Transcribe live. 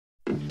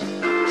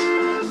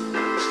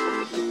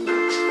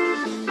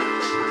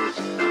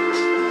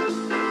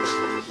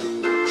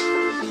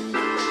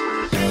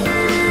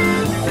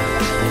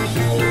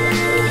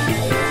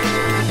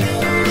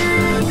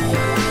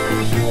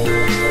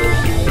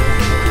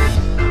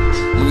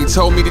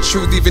told me the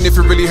truth even if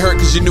it really hurt,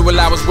 cause you knew what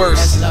I was worth.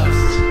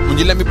 When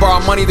you let me borrow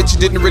money that you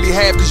didn't really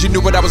have, cause you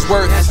knew what I was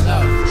worth.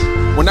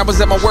 When I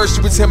was at my worst,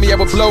 you would tell me I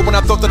would blow when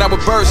I thought that I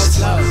would burst.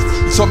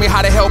 You told me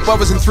how to help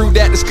others, and through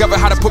that discovered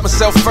how to put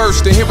myself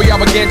first. And here we are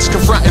again, just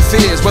confronting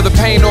fears. Whether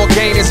pain or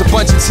gain, it's a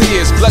bunch of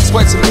tears. Blood,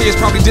 sweats, and tears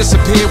probably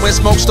disappear when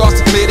smoke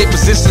starts to clear. Their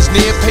persistence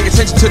near. Pay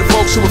attention to the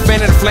folks who are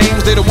fanning the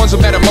flames. They're the ones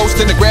who matter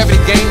most in the gravity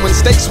game. When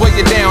stakes weigh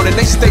you down and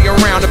they stay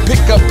around to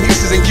pick up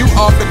pieces and you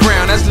off the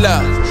ground. That's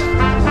love.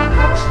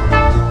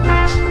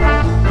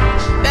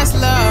 That's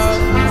love.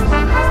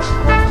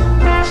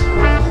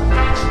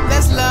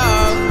 That's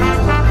love.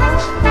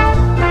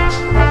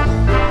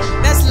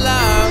 That's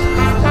love.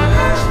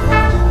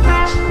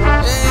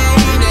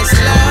 Hey, that's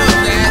love.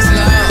 That's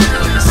love.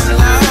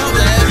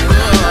 That's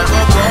love.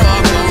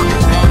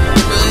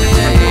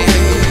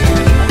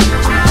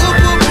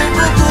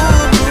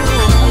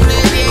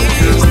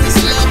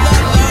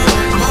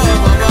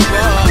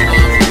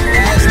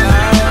 That's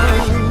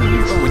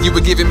love. When you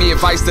were giving me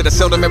advice that I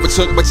seldom ever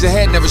took, but your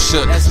head never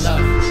shook. That's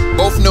love.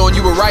 Both knowing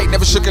you were right,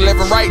 never shook a left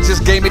and right,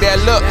 just gave me that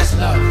look. That's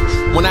love.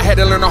 When I had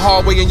to learn the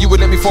hard way and you would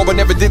let me fall, but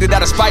never did it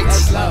out of spite.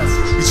 That's love.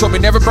 You told me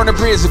never burn a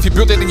bridge if you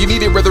built it and you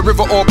need it, whether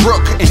river or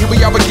brook. And here we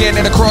are again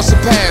and across the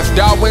path.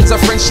 Darwin's our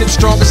friendship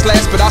strongest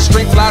last, but our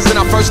strength lies in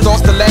our first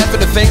thoughts to laugh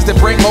at the things that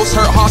bring most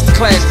hurt hearts to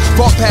clash.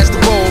 Fought past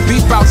the bowl,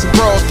 beef bouts and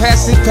brawls,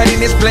 passive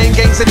pettiness, blame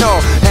games and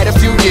all. Had a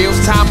few years,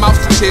 time outs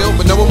to chill,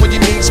 but knowing when you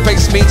need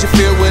space means you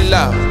feel with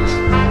love.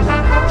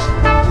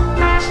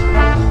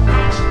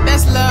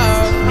 That's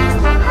love.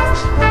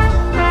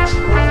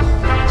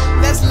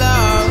 That's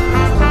love.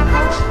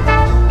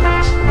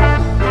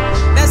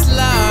 That's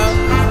love.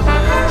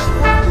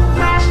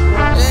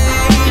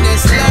 Hey,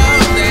 that's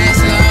love. That's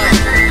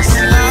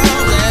love.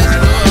 That's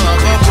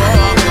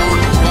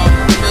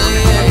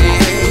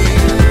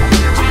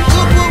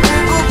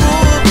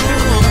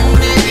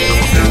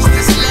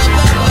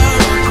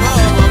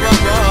love.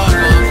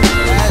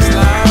 That's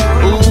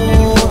love.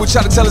 Ooh, we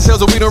try to tell ourselves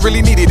that we don't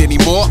really need it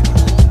anymore.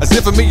 As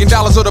if $1 million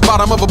or the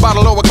bottom of a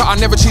bottle or a car, I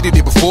never cheated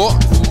it before.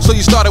 So you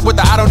started with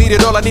the I don't need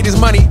it, all I need is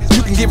money. You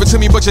can give it to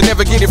me, but you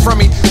never get it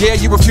from me. Yeah,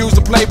 you refuse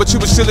to play, but you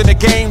were still in the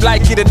game.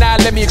 Like it or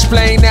not, let me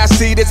explain. Now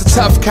see, there's a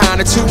tough kind,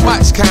 of too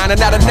much kind,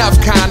 of not enough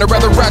kind, of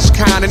rather rush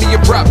kind, of the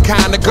abrupt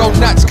kind, of go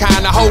nuts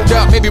kind, of hold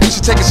up, maybe we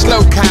should take it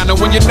slow kind,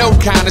 of when you know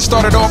kind, of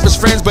started off as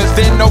friends, but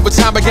then over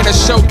time began to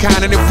show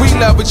kind. And if we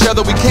love each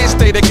other, we can't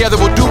stay together,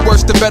 we'll do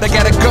worse, the better,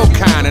 gotta go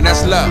kind, and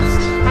that's love.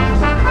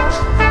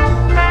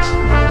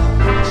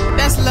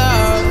 That's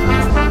love.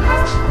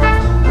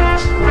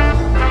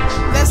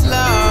 That's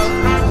love.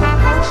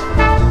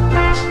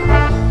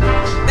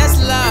 That's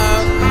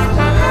love.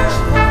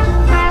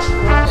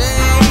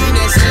 Hey,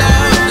 that's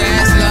love.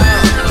 That's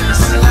love.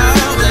 That's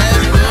love.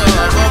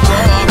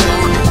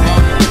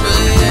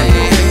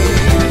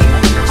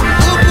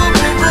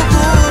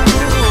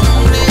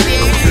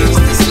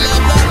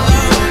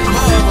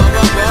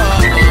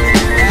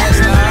 That's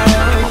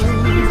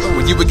love.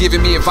 When you were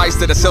giving me advice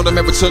that I seldom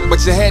ever took,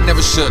 but your head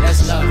never shook.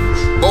 That's love.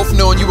 Both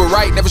knowing you were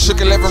right, never shook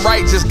a left and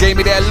right, just gave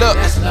me that look.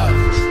 That's love.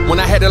 When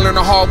I had to learn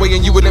the hard way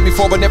and you would let me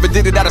fall, but never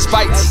did it out of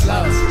spite. That's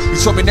love. You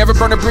told me never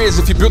burn a bridge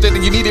if you built it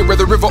and you need it,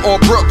 whether river or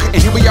brook.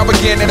 And here we are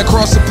again and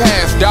across the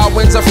path.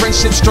 Darwin's our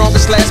friendship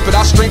strongest last, but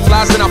our strength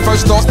lies in our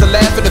first thoughts to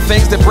laugh at the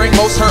things that bring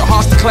most hurt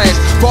hearts to clash.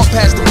 Fought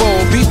past the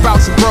bowl, beef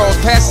bouts and brawls,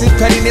 passive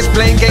pettiness,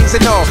 blame games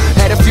and all.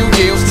 Had a few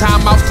years,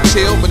 time outs to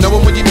chill, but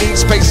knowing when you need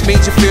space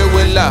means you feel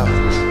with love.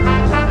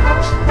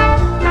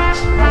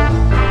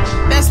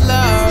 That's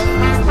love.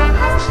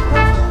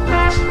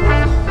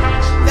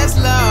 That's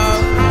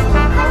love.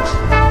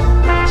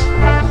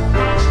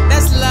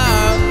 That's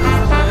love.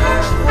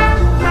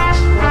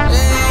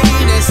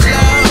 Hey, that's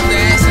love.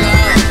 That's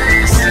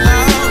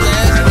love.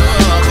 That's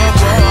love.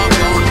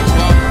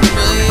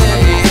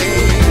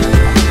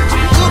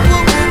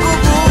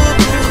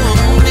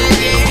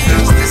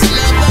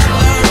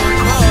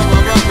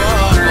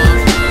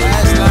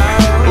 That's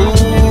love.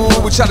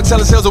 Ooh, we try to tell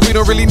ourselves that we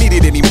don't really need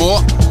it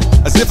anymore.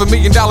 As if $1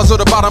 million or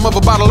the bottom of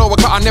a bottle or a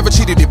car, I never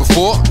cheated it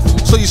before.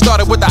 So you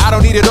started with the I don't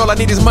need it, all I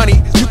need is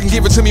money. You can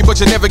give it to me, but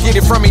you never get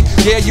it from me.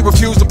 Yeah, you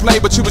refuse to play,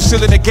 but you were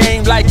still in the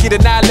game. Like it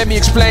or not, let me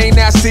explain.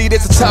 Now see,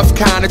 there's a tough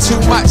kind, of too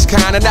much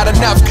kind, of not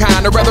enough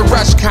kind, of rather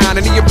rush kind,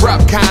 of the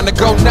abrupt kind, of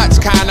go nuts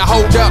kind, of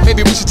hold up,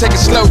 maybe we should take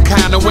it slow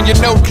kind, of when you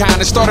know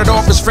kind, of started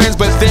off as friends,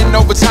 but then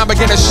over time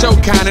began to show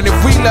kind. And if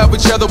we love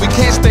each other, we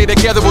can't stay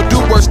together, we'll do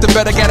worse, the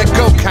better, gotta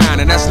go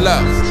kind, and that's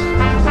love.